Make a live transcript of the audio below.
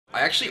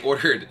I actually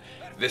ordered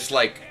this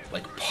like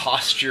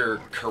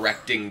posture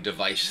correcting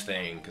device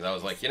thing because I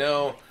was like, you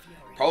know,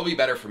 probably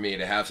better for me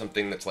to have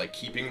something that's like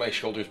keeping my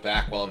shoulders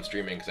back while I'm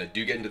streaming because I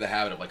do get into the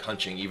habit of like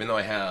hunching even though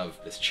I have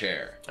this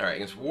chair. All right,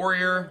 against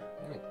Warrior,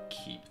 I'm gonna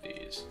keep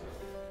these.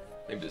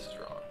 Maybe this is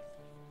wrong.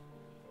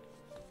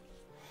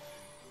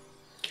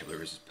 Kibler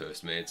versus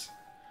Postmates.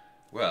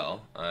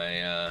 Well,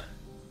 I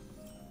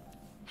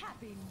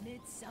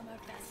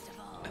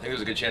think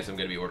there's a good chance I'm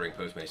going to be ordering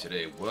Postmates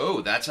today.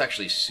 Whoa, that's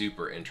actually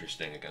super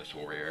interesting against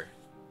Warrior.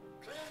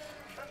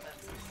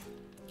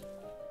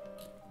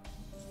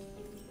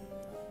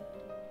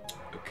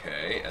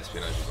 Okay,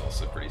 Espionage is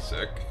also pretty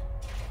sick.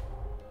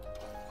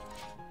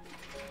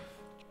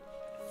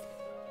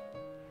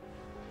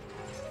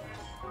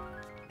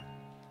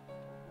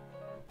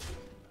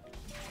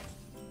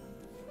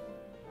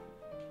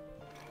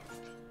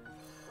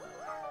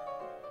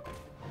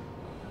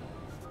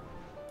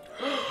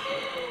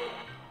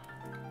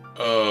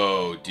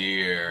 Oh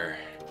dear.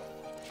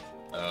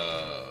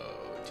 Oh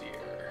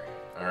dear.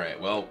 Alright,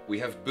 well, we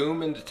have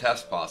Boom into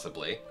Tess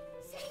possibly.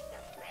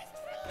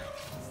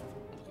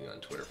 Looking on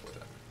Twitter for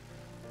them.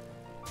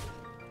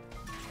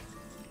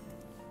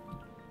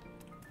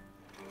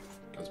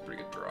 That's a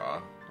pretty good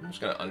draw. I'm just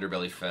gonna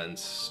Underbelly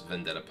Fence,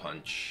 Vendetta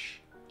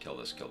Punch. Kill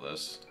this, kill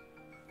this.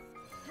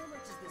 How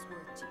much is this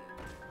worth to you?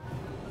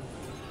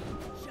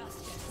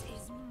 Justice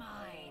is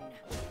mine.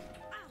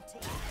 I'll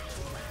take it.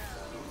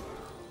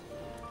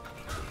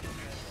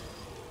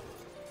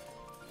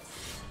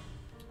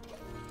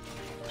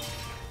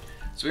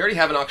 So we already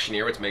have an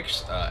Auctioneer, which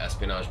makes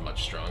Espionage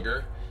much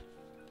stronger.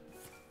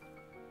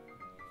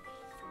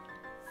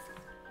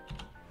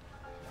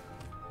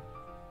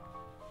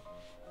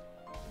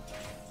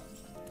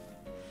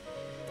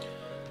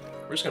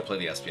 We're just going to play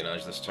the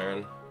Espionage this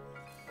turn.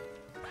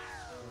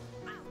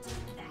 I'll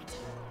take that.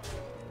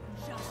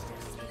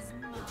 Justice is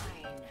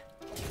mine.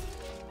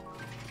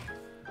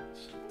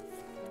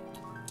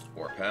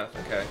 Warpath,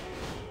 okay.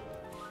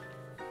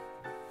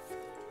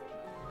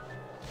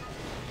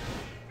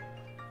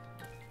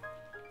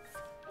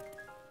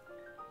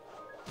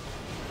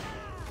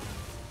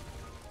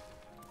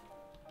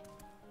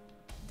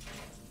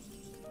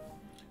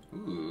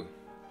 Ooh.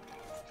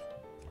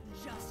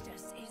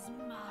 Justice is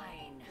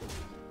mine.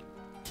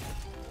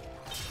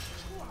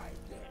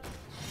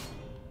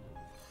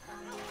 I'm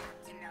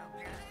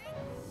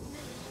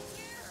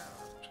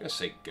just gonna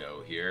say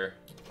go here.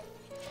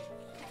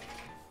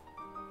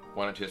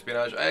 Why not to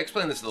Espionage? I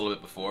explained this a little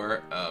bit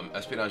before.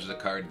 Espionage is a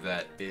card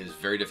that is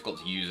very difficult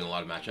to use in a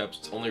lot of matchups.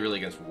 It's only really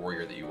against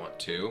Warrior that you want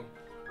to.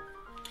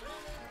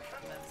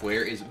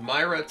 Where is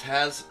Myra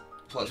Taz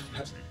plus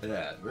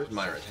where's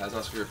Myra? Taz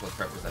not Spirit plus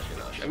Prep with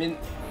Espionage. I mean,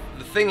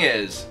 the thing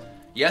is,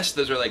 yes,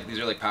 these are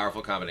like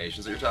powerful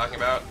combinations that you're talking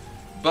about,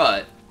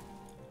 but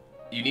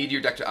you need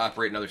your deck to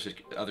operate in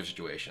other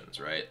situations,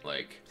 right?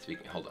 Like,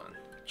 speaking, hold on.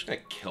 I'm just gonna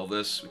kill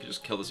this. We could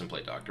just kill this and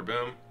play Dr.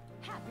 Boom.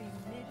 Happy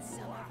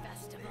Midsummer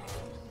Festival.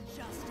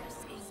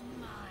 Justice is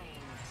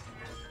mine.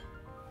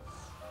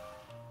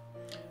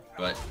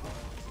 But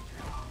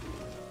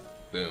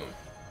boom.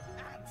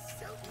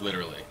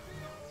 Literally.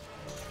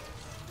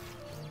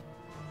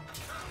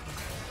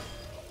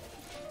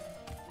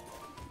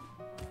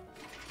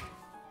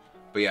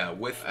 But yeah,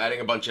 with adding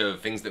a bunch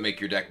of things that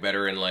make your deck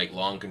better in like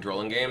long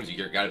controlling games,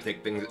 you gotta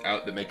take things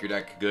out that make your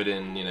deck good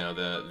in, you know,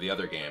 the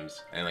other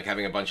games. And like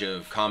having a bunch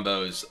of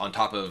combos on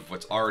top of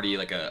what's already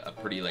like a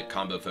pretty like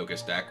combo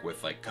focused deck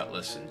with like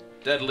Cutlass and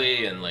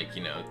Deadly and like,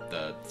 you know,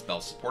 the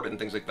spells supported and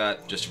things like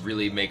that, just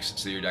really makes it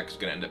so your deck is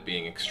gonna end up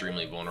being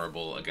extremely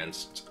vulnerable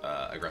against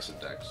aggressive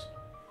decks.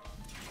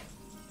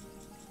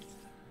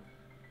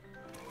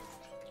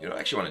 You know what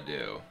I actually want to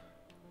do?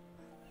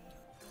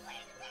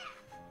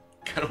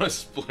 I kind of want to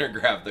splinter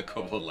grab the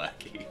Kobold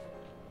Lackey.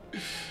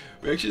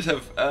 We actually just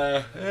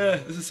have,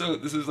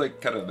 this is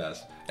like kind of a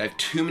mess. I have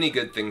too many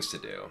good things to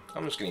do.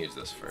 I'm just gonna use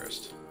this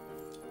first.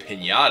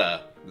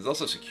 Pinata. There's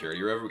also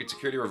Security Rover. We could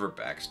Security Rover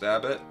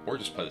backstab it, or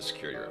just play the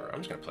Security Rover. I'm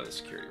just gonna play the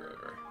Security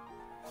Rover.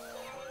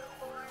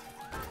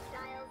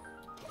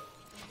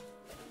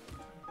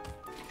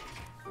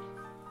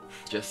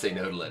 Just say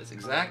no to lettuce.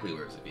 Exactly,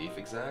 where's the beef?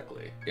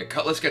 Exactly. Yeah,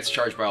 Cutlass gets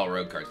charged by all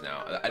rogue cards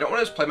now. I don't want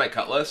to just play my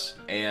Cutlass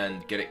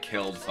and get it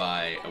killed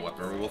by a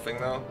weapon removal thing,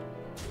 though.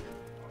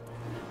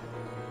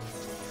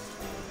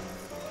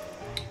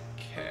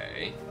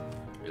 Okay.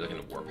 Are you looking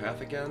at Warpath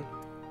again?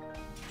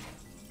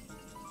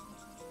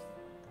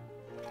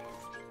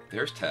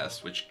 There's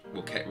Tess, which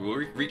will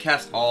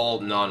recast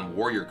all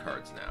non-warrior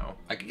cards now.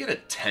 I could get a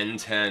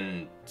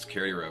 10-10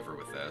 Security Rover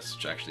with this,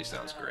 which actually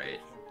sounds great.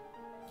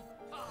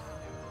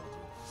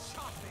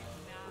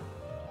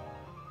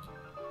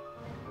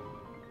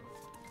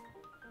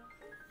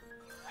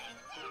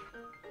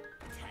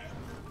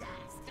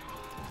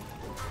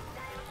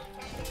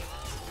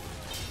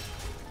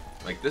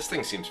 Like, this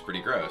thing seems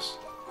pretty gross.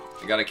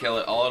 You gotta kill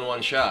it all in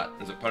one shot.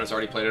 His opponent's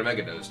already played a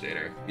Mega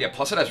Devastator. Yeah,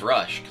 plus it has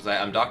Rush, because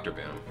I'm Dr.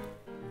 Boom.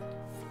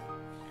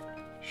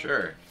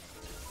 Sure.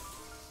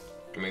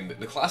 I mean,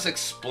 the classic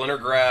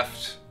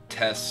Splintergraft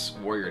Tess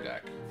Warrior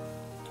deck.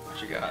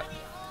 What you got?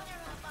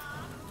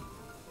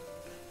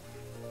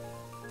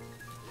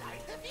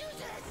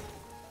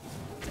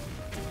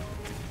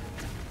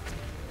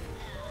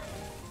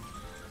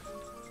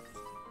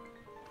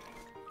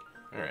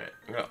 Alright,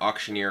 I'm gonna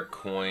auctioneer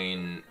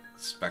coin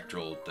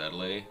Spectral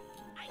Deadly.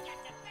 I got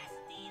the best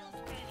deals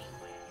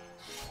anywhere.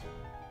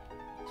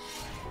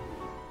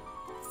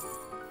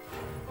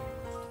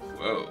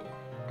 Whoa.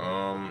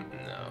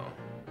 No.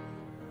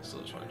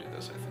 Still just want to do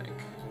this, I think.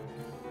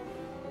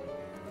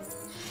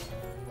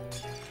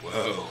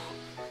 Whoa.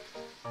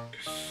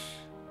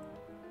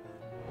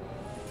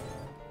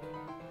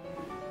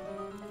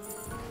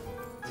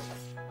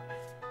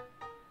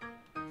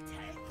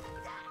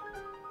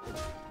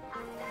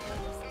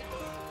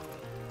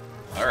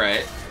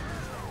 Alright.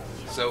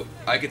 So,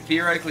 I could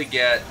theoretically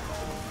get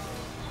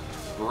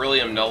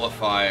Beryllium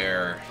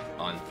Nullifier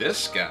on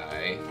this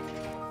guy.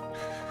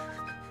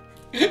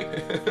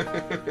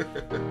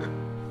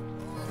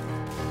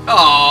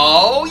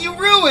 Oh, you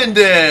ruined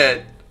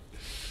it!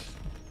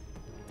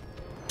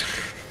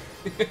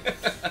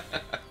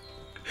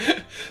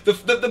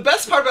 The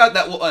best part about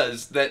that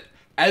was that,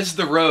 as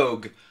the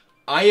rogue,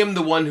 I am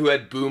the one who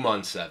had Boom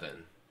on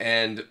 7.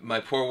 And my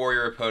poor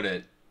warrior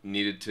opponent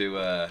needed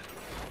to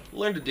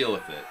learn to deal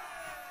with it.